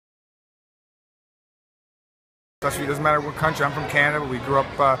Especially, it doesn't matter what country. I'm from Canada. But we grew up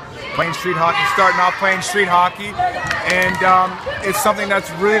playing street hockey, starting off playing street hockey, and it's something that's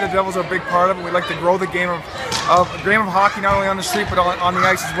really the Devils are a big part of it. We like to grow the game of hockey, not only on the street but on the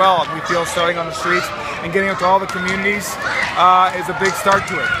ice as well. We feel starting on the streets and getting out to all the communities is a big start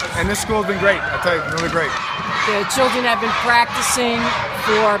to it. And this school has been great. I tell you, it's really great. The children have been practicing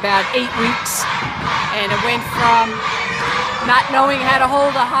for about 8 weeks, and it went from not knowing how to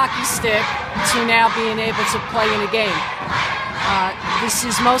hold a hockey stick to now being able to play in a game. This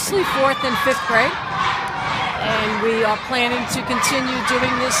is mostly 4th and 5th grade, and we are planning to continue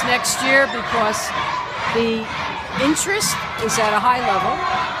doing this next year because the interest is at a high level.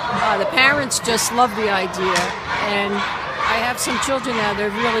 The parents just love the idea, and I have some children now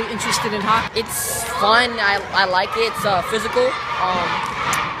that are really interested in hockey. It's fun. I like it. It's physical.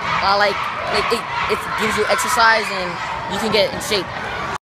 I like it gives you exercise and you can get in shape.